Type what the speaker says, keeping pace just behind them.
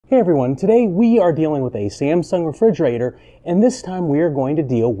Hey everyone, today we are dealing with a Samsung refrigerator, and this time we are going to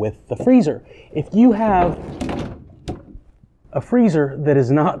deal with the freezer. If you have a freezer that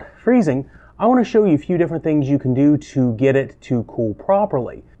is not freezing, I want to show you a few different things you can do to get it to cool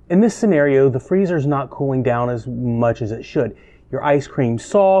properly. In this scenario, the freezer is not cooling down as much as it should. Your ice cream's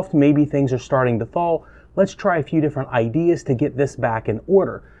soft, maybe things are starting to thaw. Let's try a few different ideas to get this back in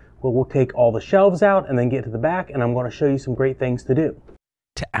order. We'll take all the shelves out and then get to the back, and I'm going to show you some great things to do.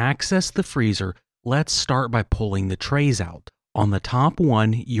 To access the freezer, let's start by pulling the trays out. On the top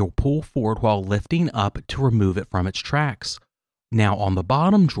one, you'll pull forward while lifting up to remove it from its tracks. Now on the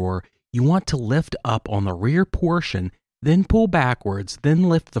bottom drawer, you want to lift up on the rear portion, then pull backwards, then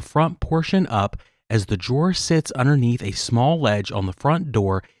lift the front portion up as the drawer sits underneath a small ledge on the front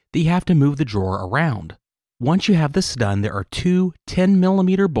door that you have to move the drawer around. Once you have this done, there are two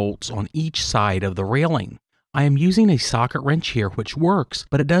 10mm bolts on each side of the railing. I am using a socket wrench here which works,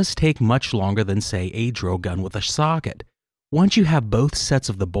 but it does take much longer than, say, a drill gun with a socket. Once you have both sets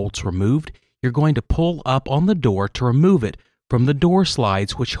of the bolts removed, you're going to pull up on the door to remove it from the door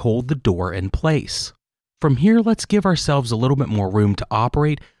slides which hold the door in place. From here, let's give ourselves a little bit more room to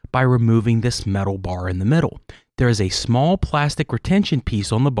operate by removing this metal bar in the middle. There is a small plastic retention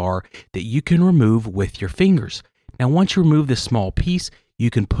piece on the bar that you can remove with your fingers. Now once you remove this small piece, you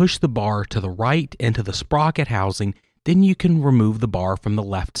can push the bar to the right into the sprocket housing, then you can remove the bar from the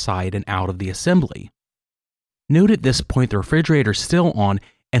left side and out of the assembly. Note at this point the refrigerator is still on,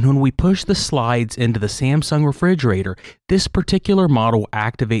 and when we push the slides into the Samsung refrigerator, this particular model will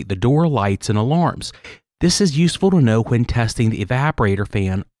activate the door lights and alarms. This is useful to know when testing the evaporator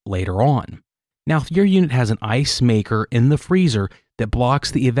fan later on. Now if your unit has an ice maker in the freezer that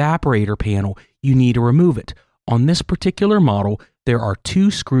blocks the evaporator panel, you need to remove it. On this particular model, there are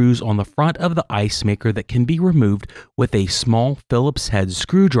two screws on the front of the ice maker that can be removed with a small Phillips head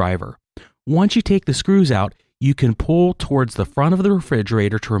screwdriver. Once you take the screws out, you can pull towards the front of the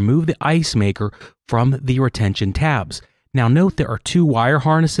refrigerator to remove the ice maker from the retention tabs. Now note there are two wire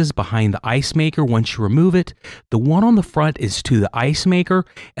harnesses behind the ice maker once you remove it. The one on the front is to the ice maker,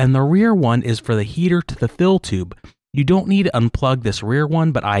 and the rear one is for the heater to the fill tube. You don't need to unplug this rear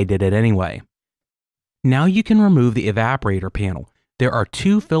one, but I did it anyway. Now you can remove the evaporator panel. There are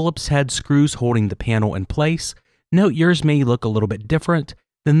two Phillips head screws holding the panel in place. Note yours may look a little bit different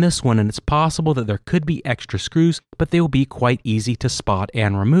than this one, and it's possible that there could be extra screws, but they will be quite easy to spot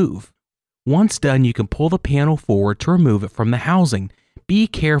and remove. Once done, you can pull the panel forward to remove it from the housing. Be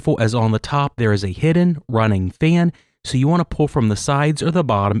careful as on the top there is a hidden running fan, so you want to pull from the sides or the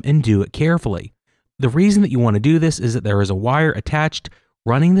bottom and do it carefully. The reason that you want to do this is that there is a wire attached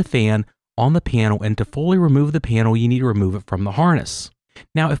running the fan on the panel, and to fully remove the panel, you need to remove it from the harness.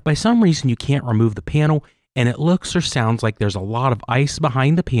 Now, if by some reason you can't remove the panel and it looks or sounds like there's a lot of ice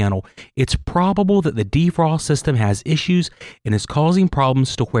behind the panel, it's probable that the defrost system has issues and is causing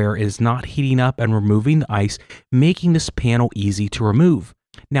problems to where it is not heating up and removing the ice, making this panel easy to remove.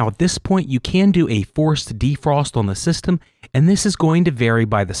 Now, at this point, you can do a forced defrost on the system, and this is going to vary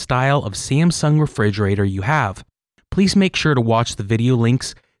by the style of Samsung refrigerator you have. Please make sure to watch the video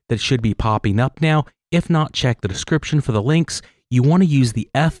links that should be popping up now. If not, check the description for the links. You want to use the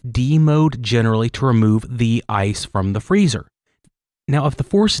FD mode generally to remove the ice from the freezer. Now, if the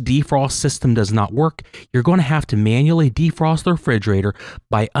forced defrost system does not work, you're going to have to manually defrost the refrigerator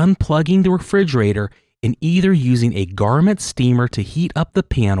by unplugging the refrigerator and either using a garment steamer to heat up the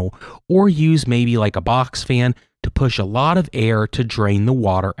panel or use maybe like a box fan to push a lot of air to drain the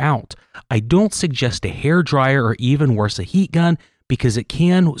water out. I don't suggest a hair dryer or even worse, a heat gun, because it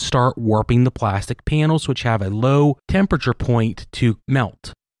can start warping the plastic panels which have a low temperature point to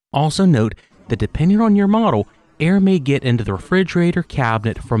melt. Also note that depending on your model, air may get into the refrigerator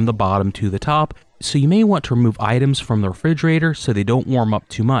cabinet from the bottom to the top, so you may want to remove items from the refrigerator so they don't warm up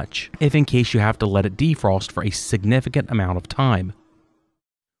too much, if in case you have to let it defrost for a significant amount of time.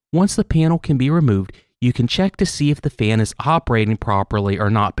 Once the panel can be removed, you can check to see if the fan is operating properly or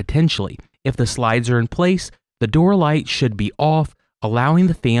not potentially. If the slides are in place, the door light should be off, allowing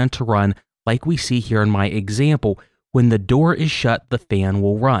the fan to run like we see here in my example. When the door is shut, the fan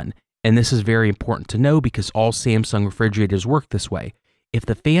will run. And this is very important to know because all Samsung refrigerators work this way. If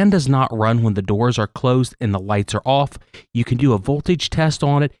the fan does not run when the doors are closed and the lights are off, you can do a voltage test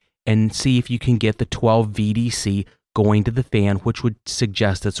on it and see if you can get the 12 VDC going to the fan, which would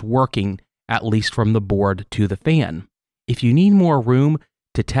suggest it's working, at least from the board to the fan. If you need more room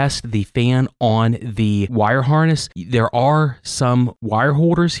to test the fan on the wire harness, there are some wire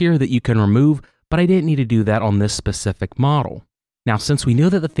holders here that you can remove, but I didn't need to do that on this specific model. Now, since we know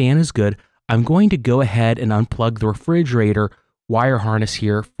that the fan is good, I'm going to go ahead and unplug the refrigerator wire harness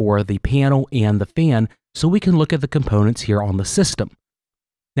here for the panel and the fan so we can look at the components here on the system.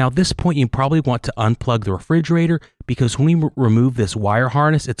 Now at this point you probably want to unplug the refrigerator because when we remove this wire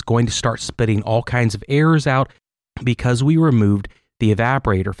harness, it's going to start spitting all kinds of errors out because we removed the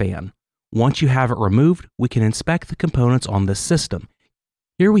evaporator fan. Once you have it removed, we can inspect the components on this system.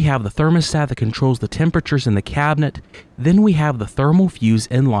 Here we have the thermostat that controls the temperatures in the cabinet. Then we have the thermal fuse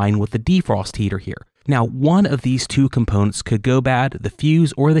in line with the defrost heater here. Now, one of these two components could go bad, the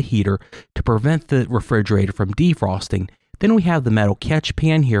fuse or the heater, to prevent the refrigerator from defrosting. Then we have the metal catch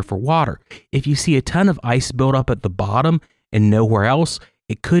pan here for water. If you see a ton of ice build up at the bottom and nowhere else,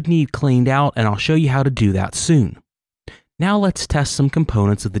 it could need cleaned out, and I'll show you how to do that soon. Now let's test some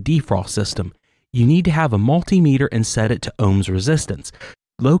components of the defrost system. You need to have a multimeter and set it to ohms resistance.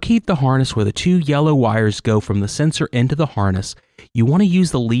 Locate the harness where the two yellow wires go from the sensor into the harness. You want to use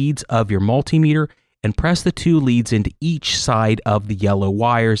the leads of your multimeter and press the two leads into each side of the yellow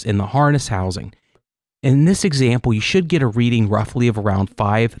wires in the harness housing. In this example, you should get a reading roughly of around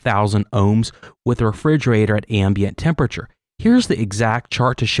 5,000 ohms with the refrigerator at ambient temperature. Here's the exact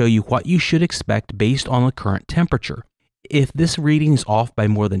chart to show you what you should expect based on the current temperature. If this reading is off by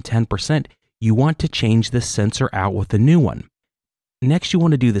more than 10%, you want to change this sensor out with a new one. Next, you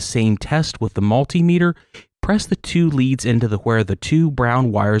want to do the same test with the multimeter. Press the two leads into where the two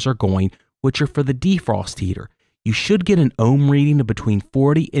brown wires are going, which are for the defrost heater. You should get an ohm reading of between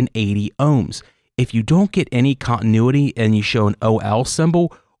 40 and 80 ohms. If you don't get any continuity and you show an OL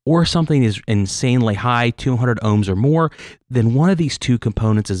symbol, or something is insanely high, 200 ohms or more, then one of these two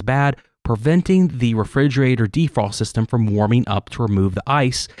components is bad, preventing the refrigerator defrost system from warming up to remove the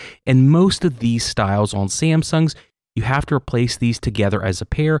ice. And most of these styles on Samsungs, you have to replace these together as a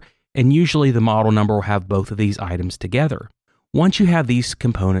pair, and usually the model number will have both of these items together. Once you have these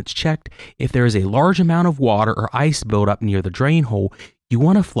components checked, if there is a large amount of water or ice buildup near the drain hole, you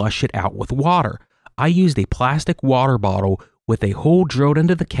want to flush it out with water. I used a plastic water bottle with a hole drilled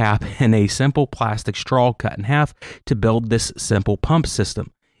into the cap and a simple plastic straw cut in half to build this simple pump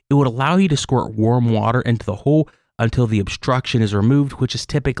system. It would allow you to squirt warm water into the hole until the obstruction is removed, which is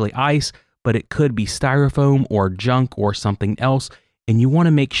typically ice, but it could be styrofoam or junk or something else, and you want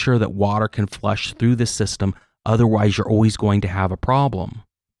to make sure that water can flush through the system, otherwise you're always going to have a problem.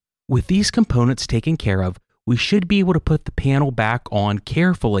 With these components taken care of, we should be able to put the panel back on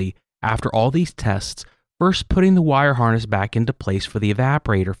carefully after all these tests, first putting the wire harness back into place for the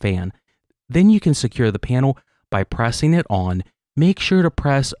evaporator fan. Then you can secure the panel by pressing it on. Make sure to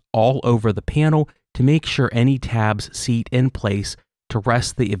press all over the panel to make sure any tabs seat in place to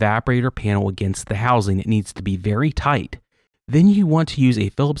rest the evaporator panel against the housing. It needs to be very tight. Then you want to use a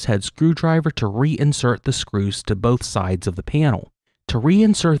Phillips head screwdriver to reinsert the screws to both sides of the panel. To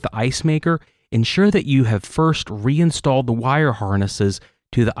reinsert the ice maker, ensure that you have first reinstalled the wire harnesses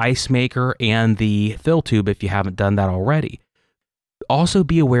to the ice maker and the fill tube if you haven't done that already. Also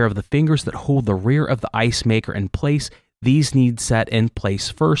be aware of the fingers that hold the rear of the ice maker in place. These need set in place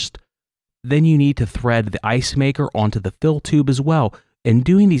first. Then you need to thread the ice maker onto the fill tube as well. And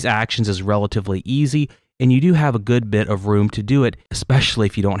doing these actions is relatively easy, and you do have a good bit of room to do it, especially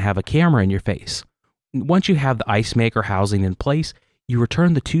if you don't have a camera in your face. Once you have the ice maker housing in place, you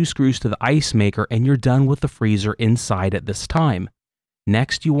return the two screws to the ice maker and you're done with the freezer inside at this time.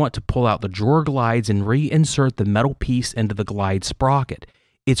 Next, you want to pull out the drawer glides and reinsert the metal piece into the glide sprocket.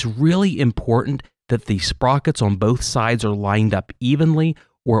 It's really important that the sprockets on both sides are lined up evenly,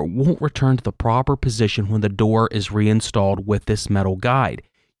 or it won't return to the proper position when the door is reinstalled with this metal guide.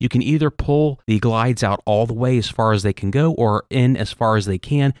 You can either pull the glides out all the way as far as they can go or in as far as they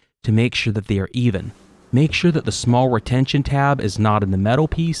can to make sure that they are even. Make sure that the small retention tab is not in the metal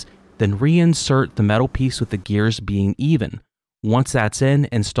piece, then reinsert the metal piece with the gears being even. Once that's in,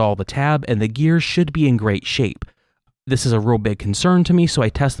 install the tab and the gears should be in great shape. This is a real big concern to me, so I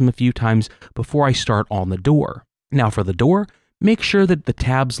test them a few times before I start on the door. Now for the door, make sure that the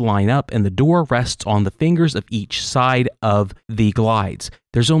tabs line up and the door rests on the fingers of each side of the glides.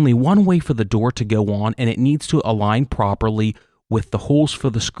 There's only one way for the door to go on, and it needs to align properly with the holes for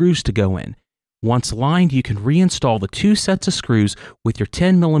the screws to go in. Once aligned, you can reinstall the two sets of screws with your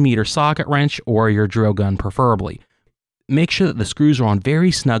 10mm socket wrench or your drill gun preferably. Make sure that the screws are on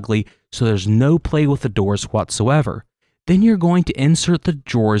very snugly so there's no play with the doors whatsoever. Then you're going to insert the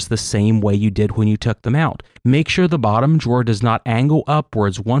drawers the same way you did when you took them out. Make sure the bottom drawer does not angle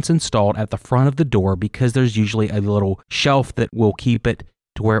upwards once installed at the front of the door, because there's usually a little shelf that will keep it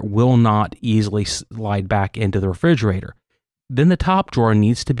to where it will not easily slide back into the refrigerator. Then the top drawer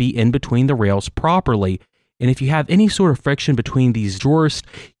needs to be in between the rails properly, and if you have any sort of friction between these drawers,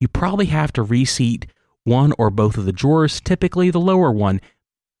 you probably have to reseat one or both of the drawers, typically the lower one.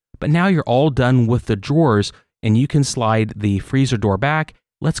 But now you're all done with the drawers and you can slide the freezer door back.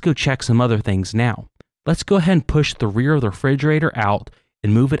 Let's go check some other things now. Let's go ahead and push the rear of the refrigerator out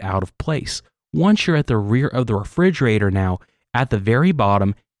and move it out of place. Once you're at the rear of the refrigerator now, at the very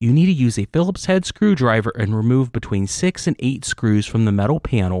bottom, you need to use a Phillips head screwdriver and remove between 6 and 8 screws from the metal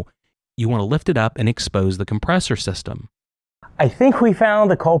panel. You want to lift it up and expose the compressor system. I think we found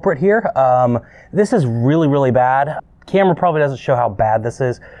the culprit here. This is really, really bad. Camera probably doesn't show how bad this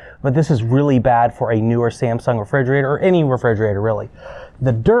is, but this is really bad for a newer Samsung refrigerator, or any refrigerator really.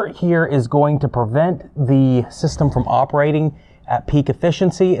 The dirt here is going to prevent the system from operating at peak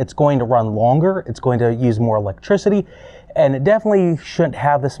efficiency. It's going to run longer. It's going to use more electricity, and it definitely shouldn't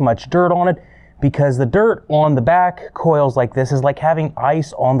have this much dirt on it, because the dirt on the back coils like this is like having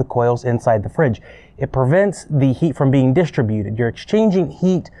ice on the coils inside the fridge. It prevents the heat from being distributed. You're exchanging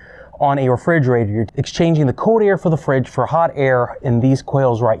heat on a refrigerator. You're exchanging the cold air for the fridge for hot air in these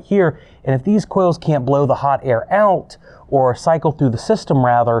coils right here. And if these coils can't blow the hot air out, or cycle through the system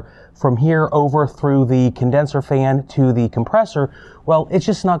rather, from here over through the condenser fan to the compressor, well, it's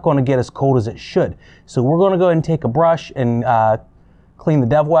just not going to get as cold as it should. So we're going to go ahead and take a brush and clean the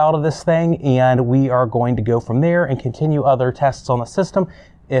devil out of this thing, and we are going to go from there and continue other tests on the system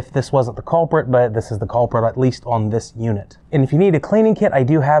if this wasn't the culprit, but this is the culprit, at least on this unit. And if you need a cleaning kit, I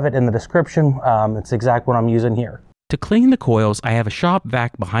do have it in the description. It's exactly what I'm using here. To clean the coils, I have a shop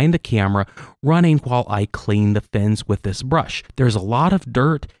vac behind the camera running while I clean the fins with this brush. There's a lot of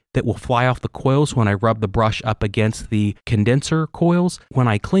dirt that will fly off the coils when I rub the brush up against the condenser coils when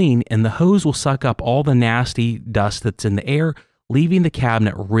I clean, and the hose will suck up all the nasty dust that's in the air, leaving the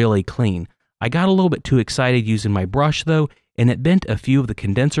cabinet really clean. I got a little bit too excited using my brush though, and it bent a few of the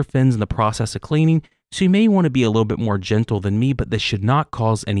condenser fins in the process of cleaning, so you may want to be a little bit more gentle than me, but this should not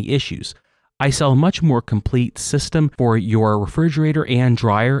cause any issues. I sell a much more complete system for your refrigerator and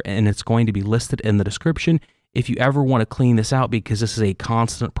dryer, and it's going to be listed in the description if you ever want to clean this out, because this is a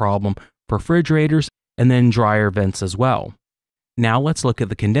constant problem for refrigerators and then dryer vents as well. Now let's look at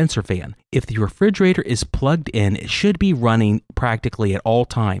the condenser fan. If the refrigerator is plugged in, it should be running practically at all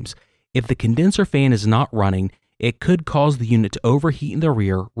times. If the condenser fan is not running, it could cause the unit to overheat in the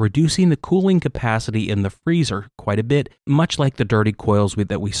rear, reducing the cooling capacity in the freezer quite a bit, much like the dirty coils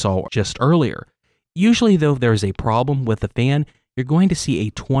that we saw just earlier. Usually though, if there's a problem with the fan, you're going to see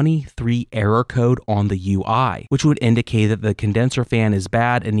a 23 error code on the UI, which would indicate that the condenser fan is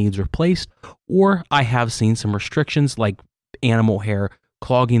bad and needs replaced, or I have seen some restrictions like animal hair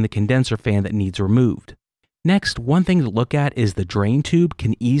clogging the condenser fan that needs removed. Next, one thing to look at is the drain tube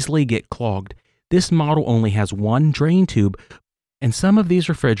can easily get clogged. This model only has one drain tube, and some of these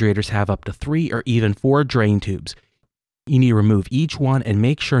refrigerators have up to 3 or even 4 drain tubes. You need to remove each one and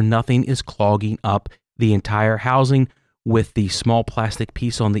make sure nothing is clogging up the entire housing with the small plastic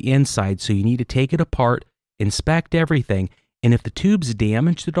piece on the inside, so you need to take it apart, inspect everything, and if the tube's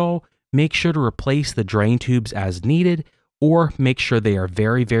damaged at all, make sure to replace the drain tubes as needed, or make sure they are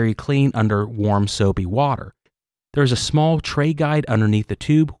very, very clean under warm soapy water. There's a small tray guide underneath the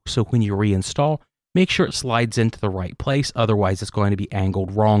tube, so when you reinstall, make sure it slides into the right place, otherwise it's going to be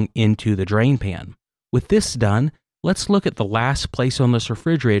angled wrong into the drain pan. With this done, let's look at the last place on this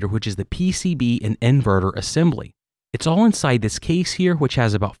refrigerator, which is the PCB and inverter assembly. It's all inside this case here, which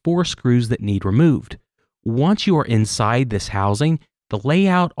has about 4 screws that need removed. Once you are inside this housing, the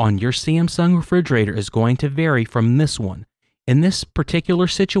layout on your Samsung refrigerator is going to vary from this one. In this particular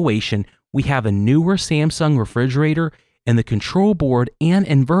situation, we have a newer Samsung refrigerator, and the control board and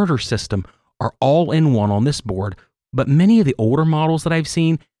inverter system are all in one on this board, but many of the older models that I've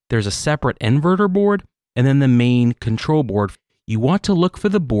seen, there's a separate inverter board and then the main control board. You want to look for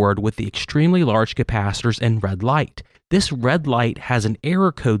the board with the extremely large capacitors and red light. This red light has an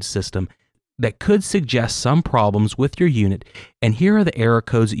error code system that could suggest some problems with your unit, and here are the error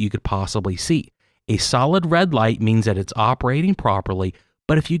codes that you could possibly see. A solid red light means that it's operating properly,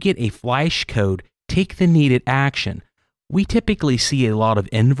 but if you get a flash code, take the needed action. We typically see a lot of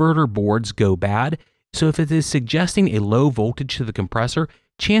inverter boards go bad, so if it is suggesting a low voltage to the compressor,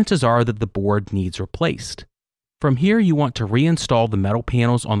 chances are that the board needs replaced. From here, you want to reinstall the metal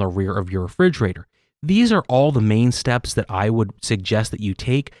panels on the rear of your refrigerator. These are all the main steps that I would suggest that you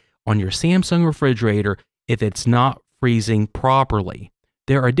take on your Samsung refrigerator if it's not freezing properly.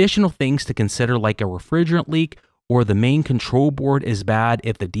 There are additional things to consider, like a refrigerant leak, or the main control board is bad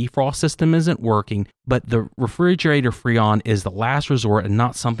if the defrost system isn't working, but the refrigerator freon is the last resort and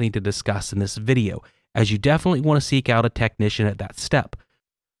not something to discuss in this video, as you definitely want to seek out a technician at that step.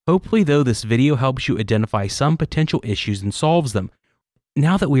 Hopefully though, this video helps you identify some potential issues and solves them.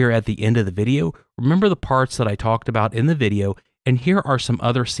 Now that we are at the end of the video, remember the parts that I talked about in the video, and here are some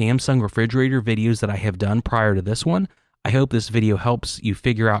other Samsung refrigerator videos that I have done prior to this one. I hope this video helps you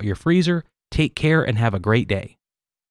figure out your freezer. Take care and have a great day.